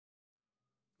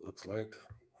Looks like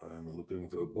I'm looking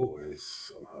for boys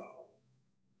somehow.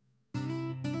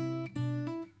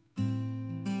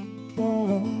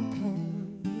 Oh,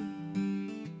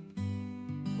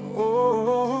 oh,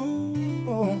 oh,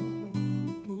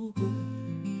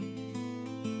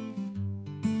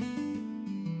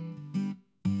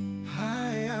 I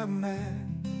am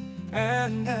man,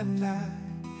 and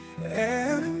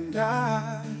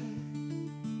I.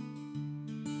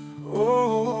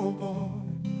 Oh boy,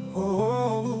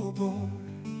 oh boy.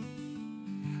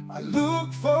 I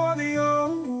look for the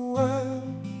old world.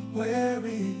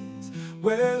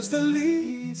 Where's the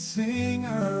lead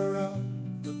singer of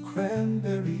the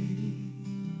Cranberries?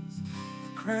 The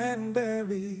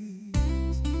Cranberries.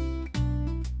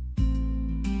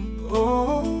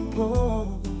 Oh,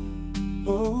 oh,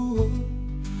 oh,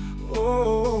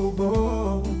 oh,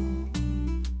 oh.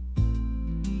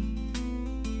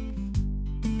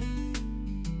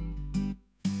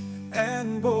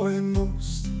 And boy,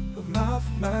 most of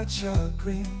my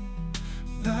chagrin,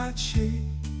 not she.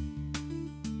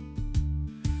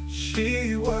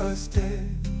 She was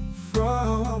dead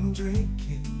from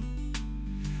drinking,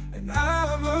 and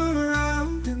I'm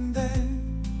around, and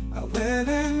then I went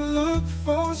and looked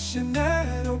for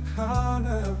Sinead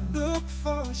O'Connor,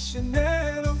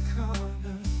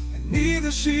 and neither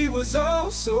she was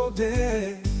also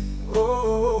dead.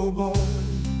 Oh boy,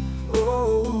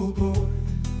 oh boy.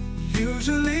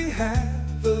 Usually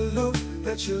have a look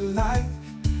that you like.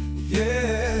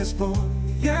 Yes boy,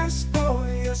 yes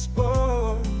boy, yes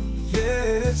boy,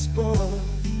 yes boy.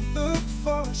 Look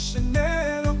for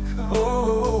Sinead O'Connor.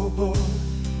 Oh boy,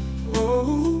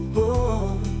 oh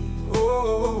boy,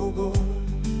 oh boy.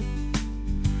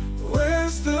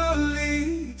 Where's the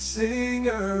lead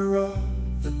singer of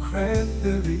the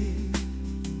Cranberries?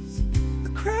 The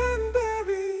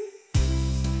Cranberries,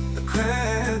 the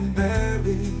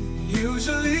Cranberries.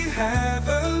 Usually have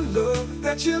a look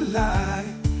that you like.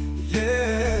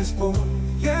 Yes boy,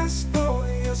 yes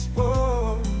boy, yes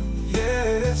boy,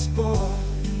 yes boy.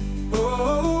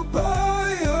 Oh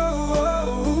boy,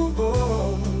 oh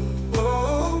boy,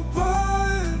 oh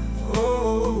boy,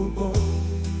 oh boy,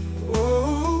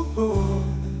 oh boy.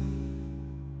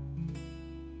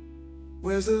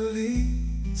 Where's the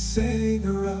lead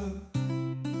singer of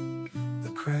the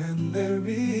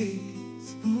Cranberries?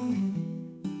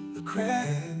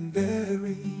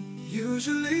 Cranberry.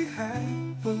 Usually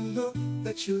have a look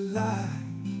that you like.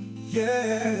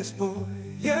 Yes boy,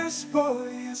 yes boy,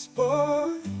 yes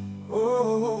boy.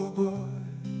 Oh boy,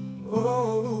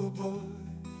 oh boy,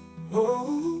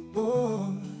 oh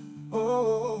boy,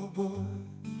 oh boy,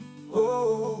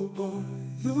 oh boy.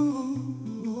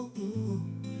 You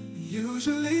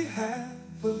usually have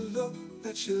a look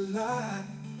that you like.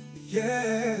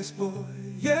 Yes boy,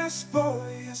 yes boy,